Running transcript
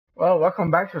Well, welcome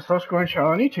back to the Slow Scoring Show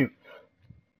on YouTube.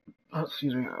 Oh,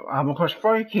 excuse me. I'm of course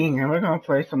Ferrari King, and we're gonna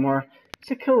play some more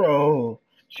Sekiro.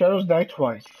 Shadows die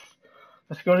twice.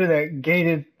 Let's go to that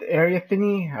gated area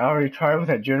thingy. I already tried with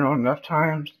that general enough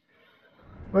times.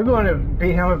 We're going to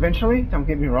beat him eventually. Don't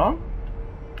get me wrong,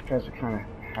 because we kind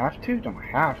of have to. Don't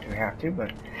have to,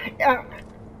 but yeah.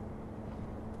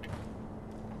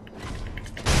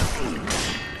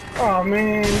 Oh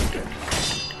man.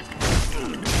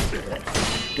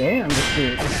 Damn,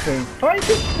 this thing. Fight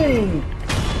this thing!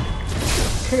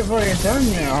 Could have already done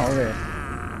all this.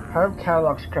 Herb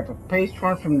catalog scrap a paste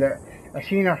form from the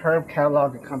Ashina herb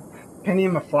catalog, a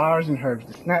compendium of flowers and herbs.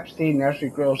 The snap seed naturally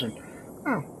grows in.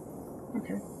 Oh,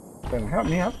 okay. Doesn't help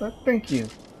me out, but thank you.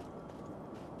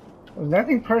 It was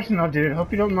nothing personal, dude.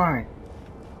 Hope you don't mind.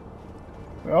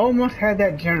 We almost had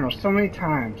that general so many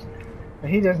times, but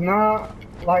he does not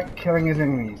like killing his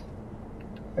enemies.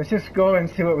 Let's just go and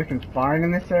see what we can find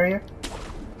in this area.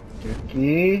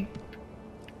 Dookie.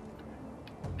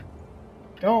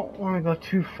 Don't want to go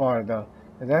too far though,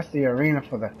 because that's the arena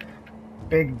for the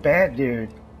big bad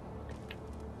dude.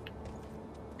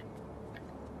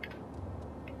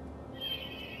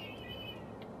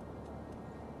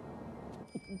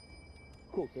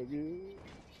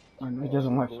 I know he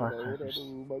doesn't like firecrackers.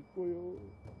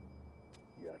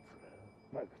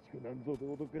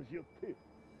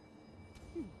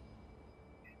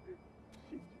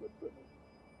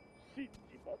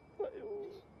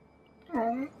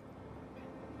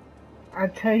 I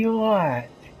tell you what,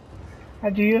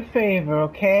 I'll do you a favor,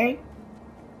 okay?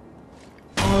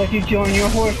 I'll let you join your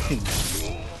horsey.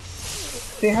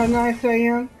 See how nice I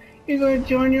am? You're gonna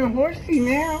join your horsey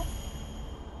now.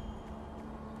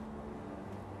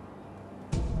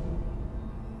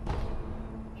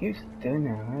 You still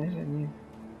now, isn't you?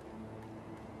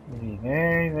 Be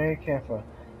very, very careful.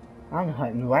 I'm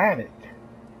hunting rabbit.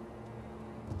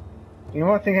 You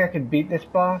don't think I could beat this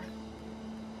boss?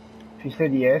 If you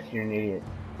said yes, you're an idiot.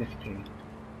 Just kidding.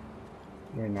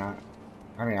 You're not.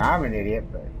 I mean, I'm an idiot,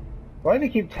 but why do they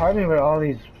keep telling me what all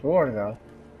these for, though?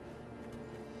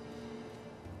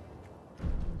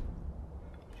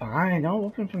 Fine, don't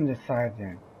open from this side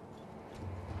then.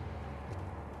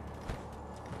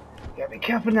 Gotta be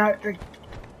careful not to.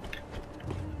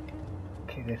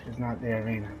 Okay, this is not the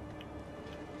arena.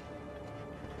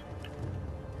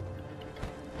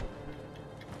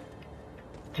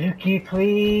 Dookie,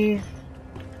 please.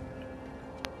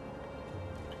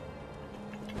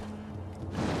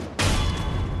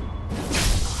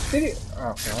 Did it? Okay, I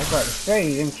was about to say,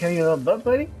 you didn't kill your little butt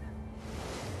buddy?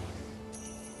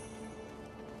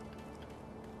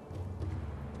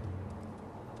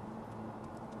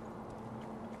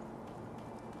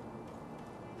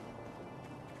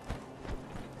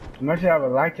 As much as I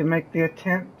would like to make the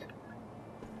attempt,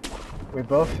 we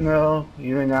both know,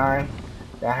 you and I,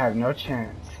 that I have no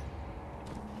chance.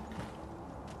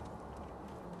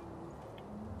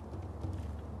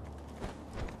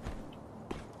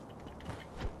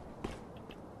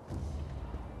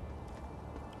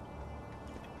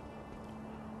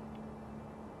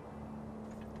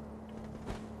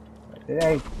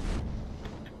 Today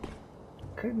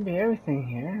couldn't be everything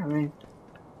here. I mean,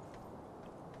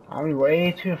 I'm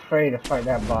way too afraid to fight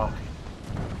that boss.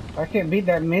 If I can't beat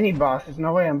that mini boss, there's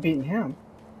no way I'm beating him.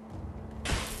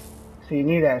 So you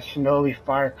need that Shinobi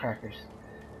firecrackers.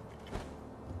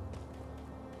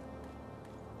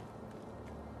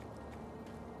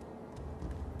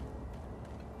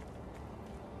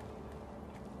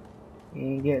 You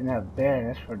ain't getting up there,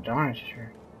 that's for darn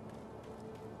sure.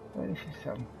 Let me see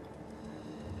something.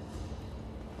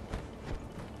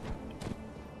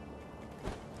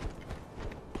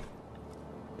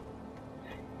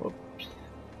 Whoops.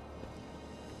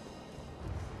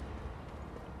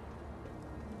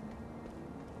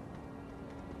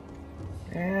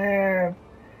 And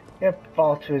he'll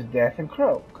fall to his death and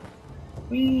croak.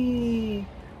 Whee!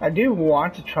 I do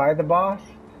want to try the boss.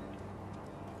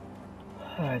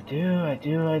 I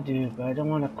do, but I don't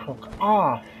want to croak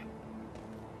off.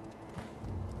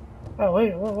 Oh,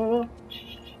 wait, whoa.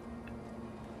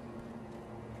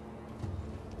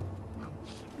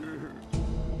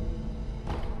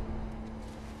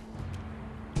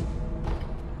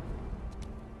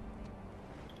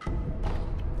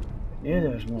 I knew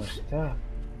there was more stuff.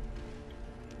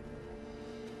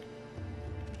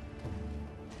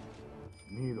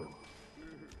 Miro.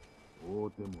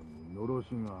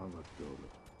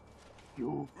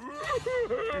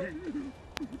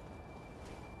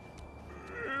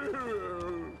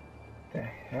 The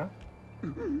hell?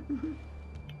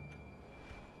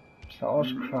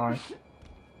 Saul's crying.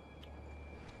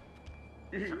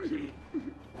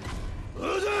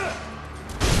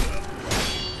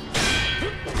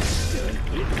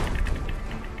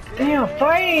 Damn,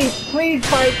 fight! Please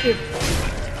fight this.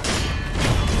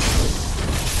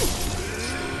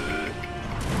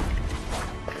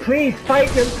 Please fight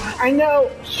them. I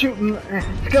know. Shoot him.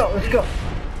 Let's go. Let's go.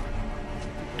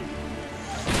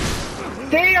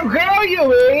 Damn, girl,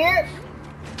 you idiot!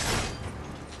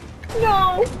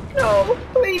 No, no,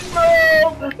 please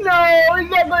move! No, he's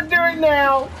not gonna do it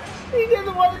now. He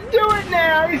doesn't want to do it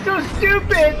now. He's so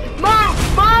stupid.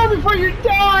 Move, move before you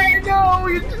die. No,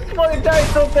 you just want to die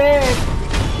so bad.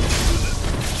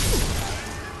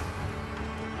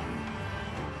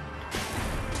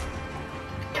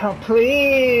 Come,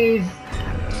 please,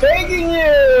 begging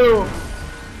you.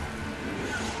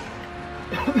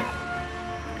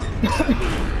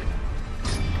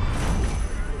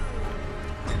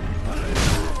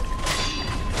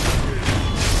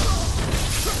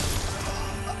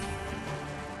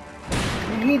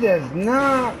 He does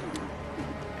not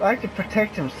like to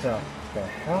protect himself. What the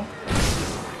hell?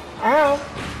 Ow!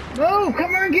 No,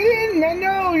 come on, get in! I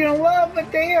know you don't love,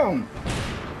 but damn!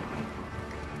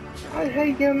 How the hell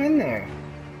you get him in there?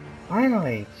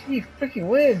 Finally! Gee, freaking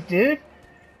whiz, dude!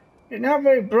 You're not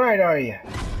very bright, are you?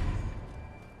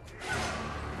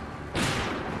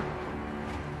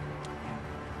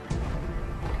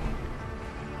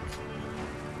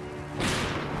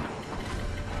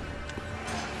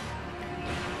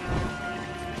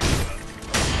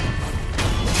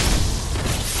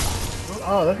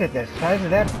 Oh, look at the size of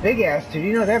that big ass dude.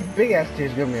 You know that big ass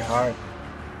dude is gonna be hard.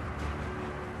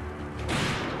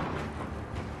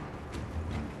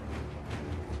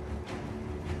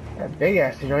 That big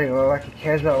ass dude don't even look like he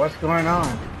cares about what's going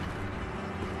on.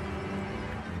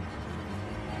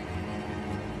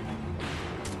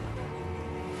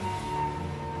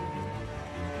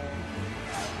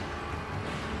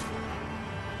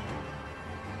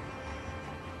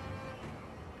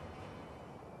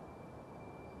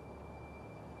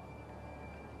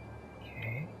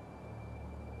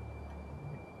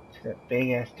 That big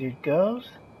ass dude goes.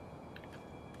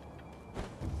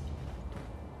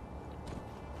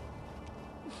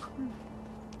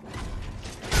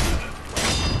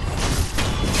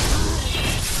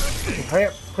 Hurry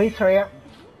up, please hurry up.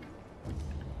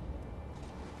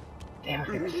 Damn, look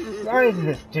at the size of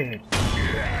this dude.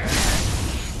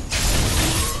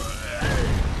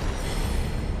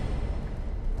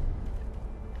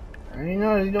 And you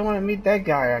know, you don't want to meet that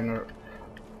guy on the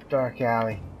dark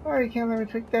alley. Oh, you can't let me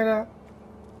pick that up.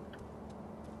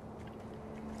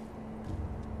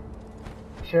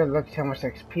 Should have looked how much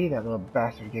XP that little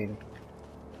bastard gave him.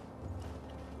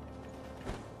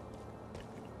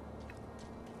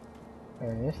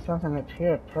 There's something up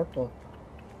here, purple.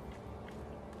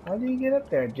 How do you get up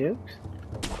there, Dukes?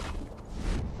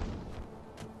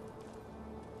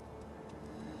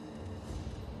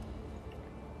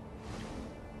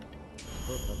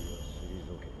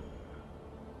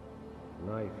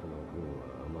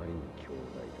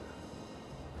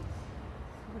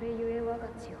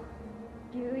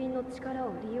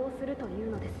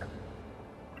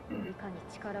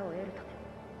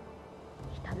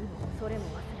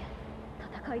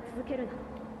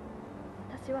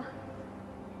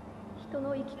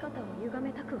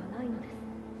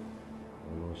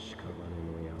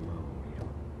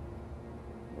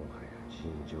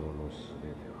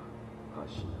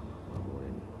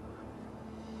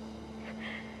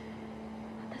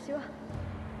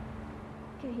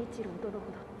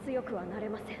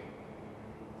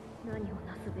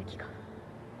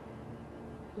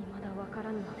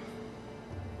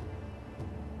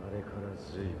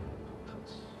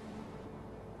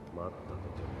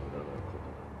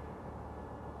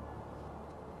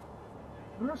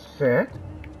 That's it.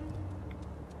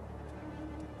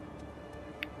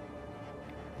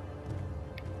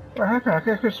 What happened? I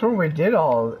could have sworn we did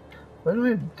all. Wouldn't we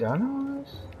have done all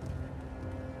this?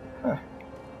 Huh.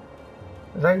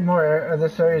 It's like more of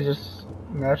this area just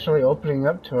naturally opening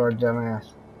up to our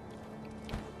dumbass.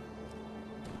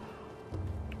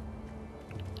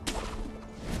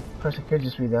 Of course, it could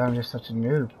just be that I'm just such a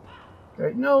noob.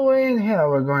 There's no way in hell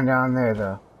we're going down there,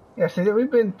 though. Yeah, see,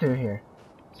 we've been through here.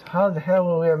 So how the hell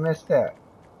will we have missed that?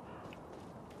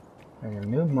 Like a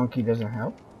noob monkey doesn't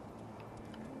help.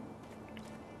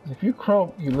 If you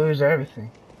croak, you lose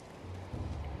everything.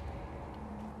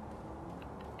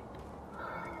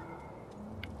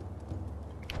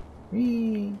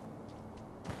 Whee!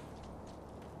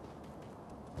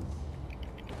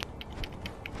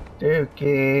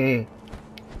 Dookie!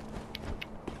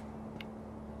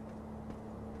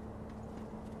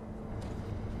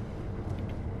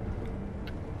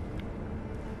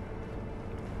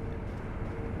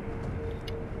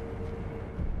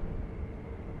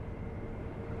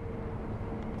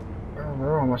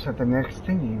 We're almost at the next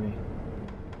thingy.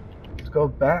 Let's go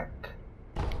back.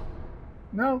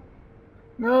 No.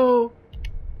 No.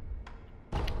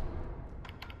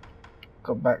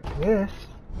 Go back to this.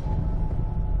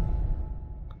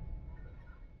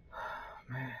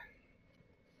 Man.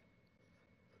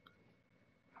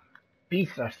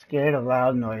 Beasts are scared of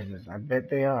loud noises. I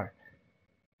bet they are.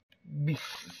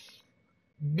 Beasts.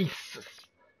 Beasts.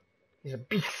 He's a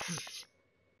beast.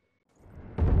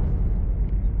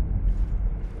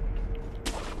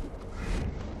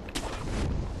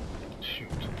 Shoot.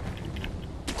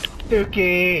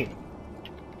 Dookie!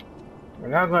 We're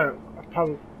not gonna,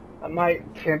 I might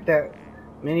attempt that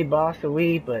mini boss a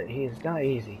wee, but he is not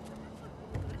easy.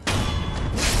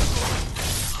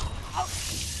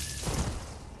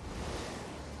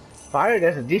 Fire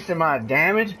does a decent amount of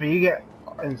damage, but you get,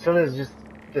 and so does just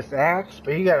this axe,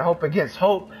 but you gotta hope against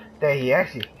hope that he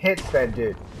actually hits that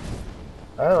dude.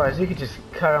 Otherwise, you could just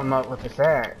cut him up with this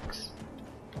axe.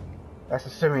 That's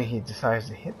assuming he decides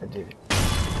to hit the dude.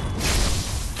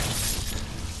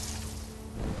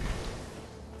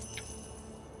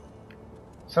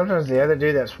 Sometimes the other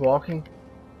dude that's walking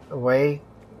away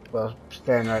will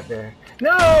stand right there.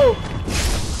 No!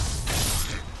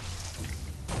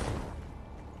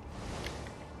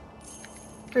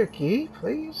 Key,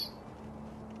 please.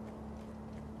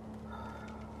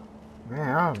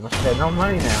 Man, I must have no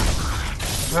money now.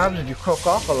 What happens if you croak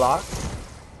off a lot?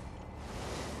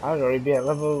 I would already be at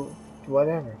level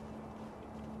whatever.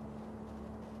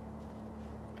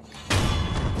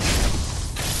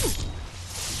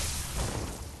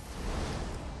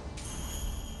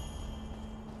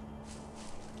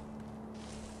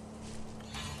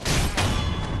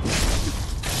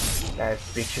 Guys,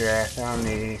 beat your ass. I don't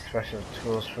need any special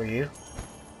tools for you.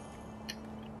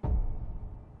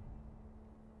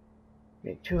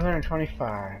 Need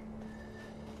 225.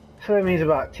 So that means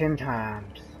about 10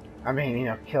 times. I mean, you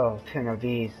know, kill 10 of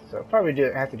these. So probably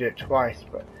have to do it twice,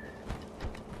 but.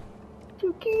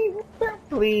 Dookie,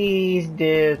 please,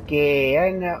 Dookie.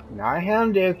 I know, not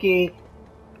him, Dookie.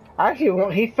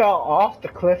 Actually, he fell off the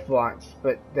cliff once,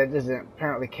 but that doesn't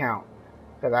apparently count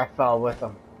because I fell with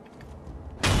him.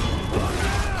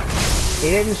 He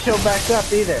didn't show back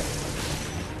up either.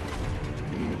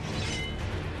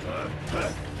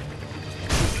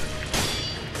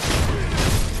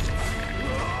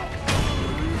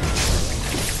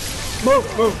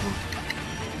 Move, move.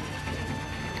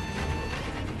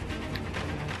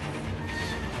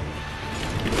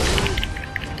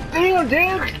 Damn,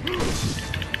 dude.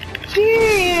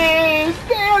 Jeez,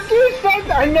 damn, do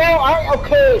something. I know,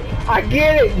 okay, I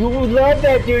get it. You love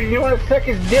that dude and you want to suck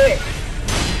his dick.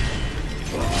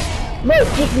 Move,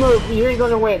 just move. You ain't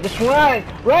gonna win. Just run.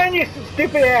 Run, you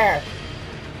stupid ass.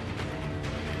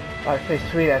 I say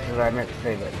sweet ass is what I meant to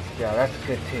say, but yeah, that's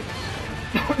good too.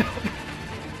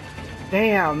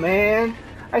 Damn, man.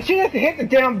 I shouldn't have to hit the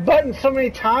damn button so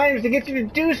many times to get you to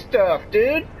do stuff,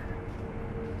 dude.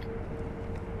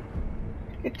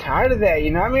 Get tired of that,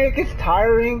 you know what I mean? It gets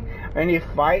tiring when you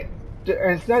fight.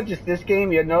 And it's not just this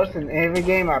game, you'll notice in every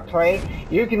game I play,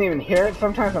 you can even hear it.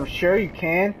 Sometimes I'm sure you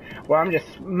can, where I'm just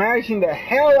smashing the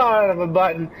hell out of a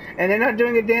button and they're not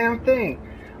doing a damn thing.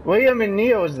 William and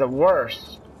Neo is the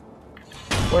worst.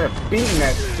 Would have beaten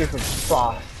that stupid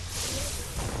boss.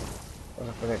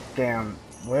 Look for that damn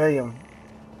William.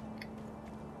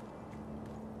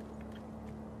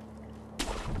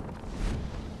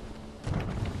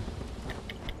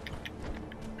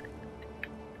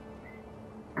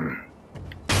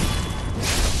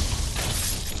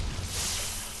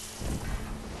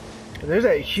 There's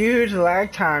a huge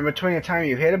lag time between the time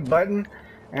you hit a button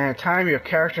and the time your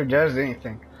character does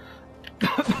anything.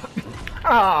 Aw,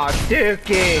 oh,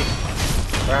 Dookie!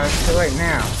 Well, it's too late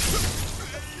now.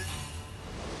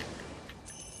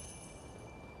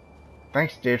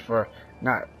 Thanks, dude, for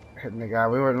not hitting the guy.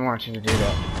 We wouldn't want you to do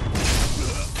that.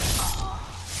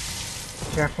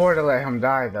 Can't afford to let him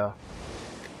die, though.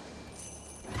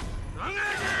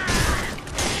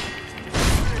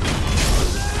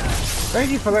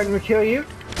 Thank you for letting me kill you.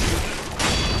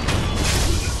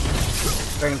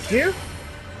 Thank you.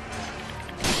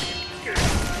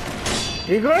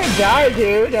 You're gonna die,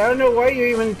 dude. I don't know why you're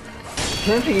even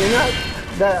tempting. You're not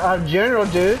that general,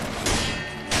 dude.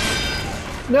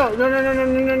 No.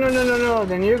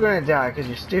 Then you're gonna die because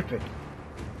you're stupid.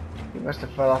 You must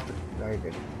have fell off the. Very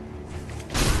good.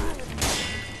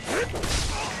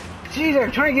 Jeez,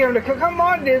 I'm trying to get him to come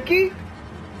on, Dookie.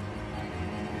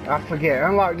 I forget.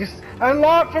 Unlock. Just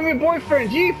unlock from your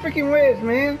boyfriend. Gee, freaking whiz,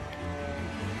 man.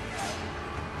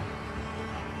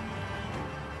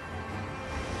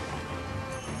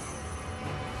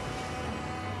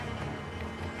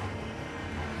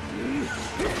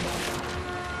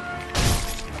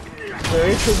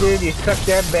 Seriously, dude, you suck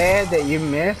that bad that you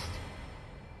missed?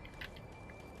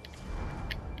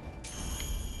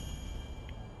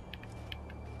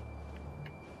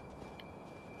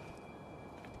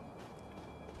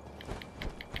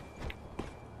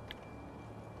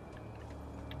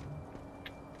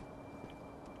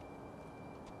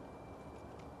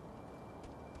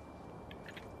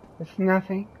 It's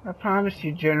nothing. I promise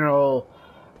you, General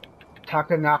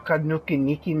Takanaka Nuki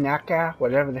Niki Naka,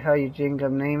 whatever the hell your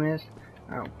Jingum name is.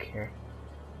 I don't care.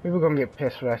 People gonna get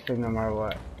pissed with that thing no matter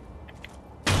what.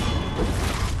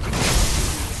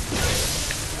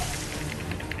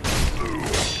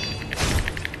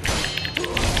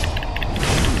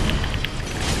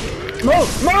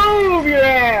 Move your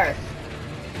ass!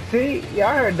 See? Yeah,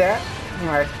 I heard that.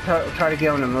 I try to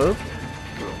get him to move.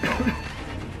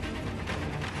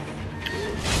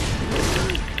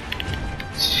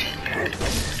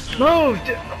 Move!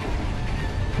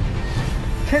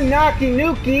 Tanaki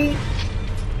Nuki!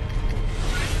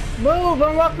 Move!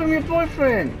 Unlock from your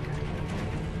boyfriend!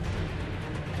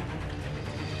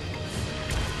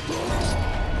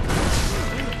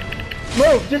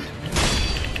 Move! Just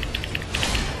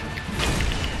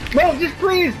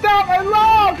please stop!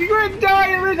 Unlock! You're gonna die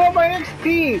and lose all my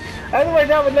XP! Otherwise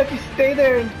I would let you stay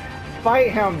there and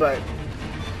fight him, but...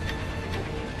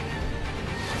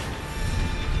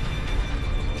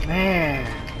 Man,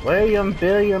 William,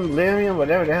 Lyrium,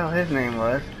 whatever the hell his name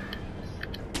was.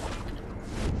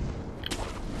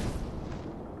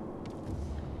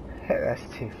 That's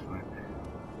too fun.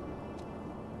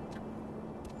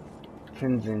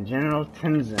 Tenzin, General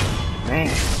Tenzin.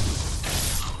 Man.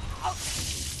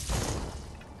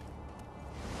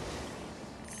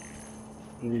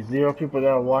 Maybe 0 people that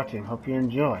are watching. Hope you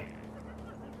enjoy.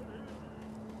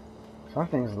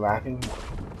 Something's laughing.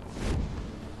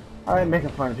 I like making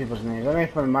fun of people's names. I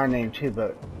make fun of my name too,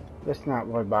 but let's not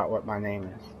worry about what my name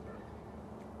is.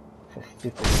 It's a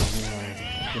stupid name.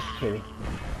 Just kidding.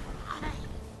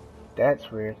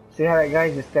 That's weird. See how that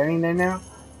guy's just standing there now?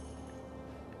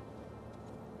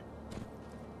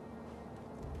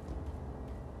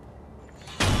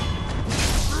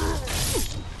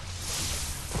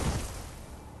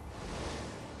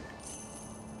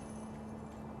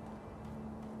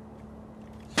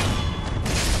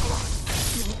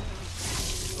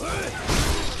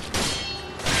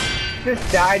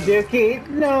 Just die, Dookie.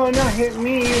 No, not hit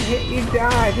me. You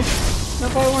die.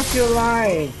 Nobody wants you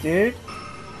alive, dude.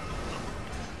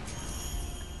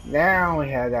 Now we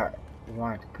have that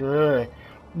one. Good.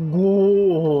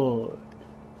 Good.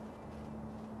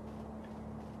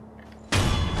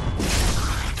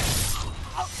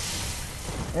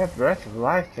 That Breath of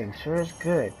Life thing sure is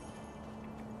good.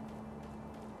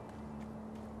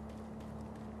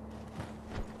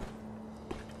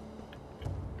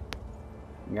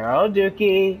 No,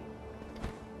 Dookie.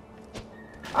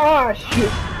 Ah, shoot.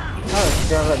 Oh,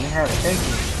 still let me have it. Thank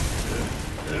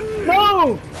you.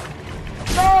 No!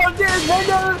 No, dude, no,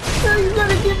 you're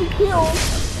gonna get me killed.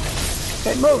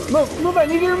 Hey, move. I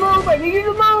need you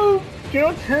to move.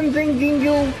 General Tenzin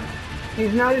Gingu.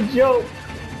 He's not a joke.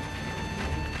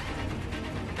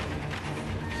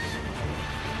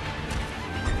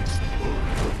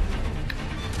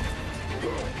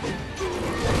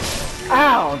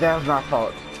 Ow, that was my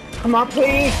fault. Come on,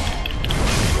 please.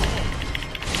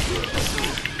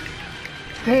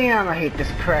 Damn, I hate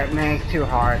this crap, man. It's too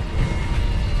hard.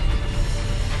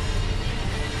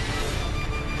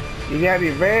 You gotta be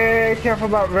very careful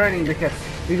about running because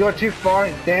if you go too far,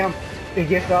 damn, it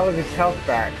gets all of his health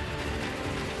back.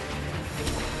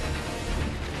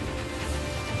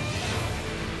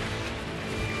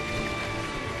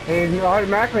 He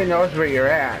automatically knows where you're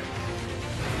at.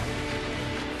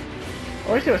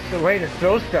 I wish there was a way to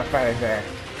throw stuff out of there.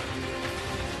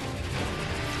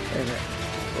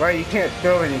 Right, you can't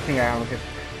throw anything at him because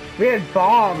if we had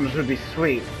bombs, would be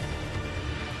sweet.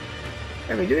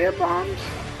 I mean, do we have bombs?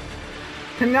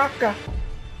 Tanaka,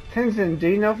 Tenzin, do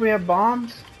you know if we have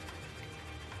bombs?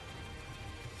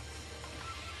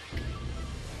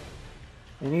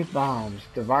 We need bombs.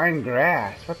 Divine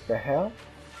grass. What the hell?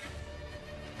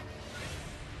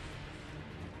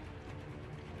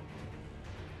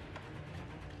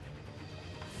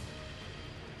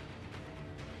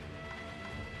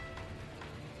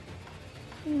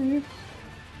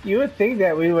 You would think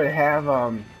that we would have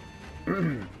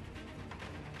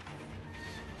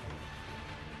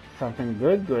something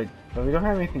good, but we don't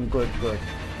have anything good. Okay.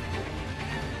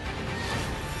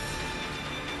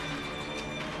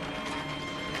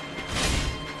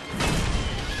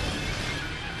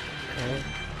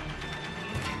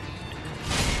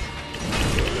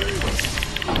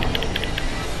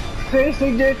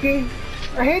 Seriously, Dickie?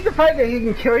 I hate the fact that he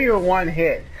can kill you in one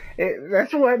hit.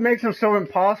 That's what makes him so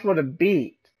impossible to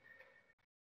beat.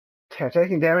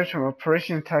 Taking damage from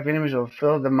apparition type enemies will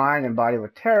fill the mind and body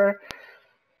with terror.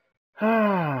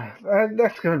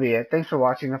 That's going to be it. Thanks for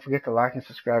watching. Don't forget to like and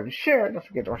subscribe and share. Don't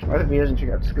forget to watch my other videos and check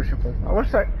out the description for my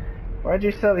website, where I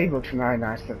do sell ebooks for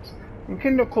 99 cents. And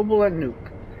Kindle, Kobo, and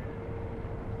Nuke.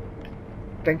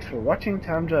 Thanks for watching.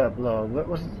 Time to upload. What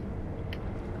was it?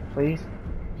 Please?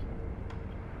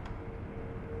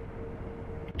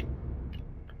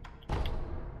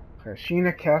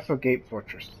 Ashina Castle Gate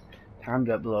Fortress. Time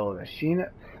to upload Ashina.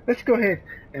 Let's go ahead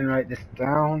and write this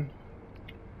down.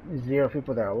 0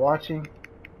 people that are watching.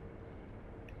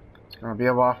 It's gonna be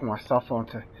a while for my cell phone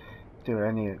to do what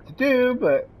I need it to do,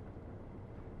 but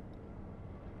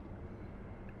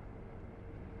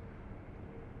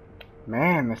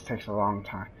man, this takes a long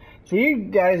time. So you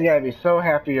guys gotta be so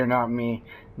happy you're not me.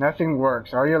 Nothing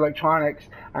works. All your electronics,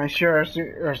 I'm sure as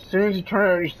soon as you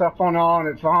turn your cell phone on,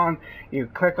 it's on. You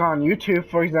click on YouTube,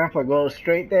 for example, it goes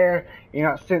straight there. You're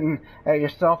not sitting at your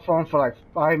cell phone for like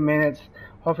 5 minutes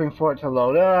hoping for it to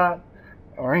load up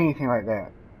or anything like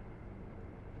that.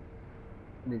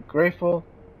 Be grateful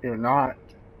you're not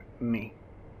me.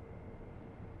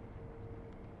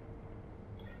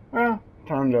 Well,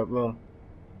 time to upload.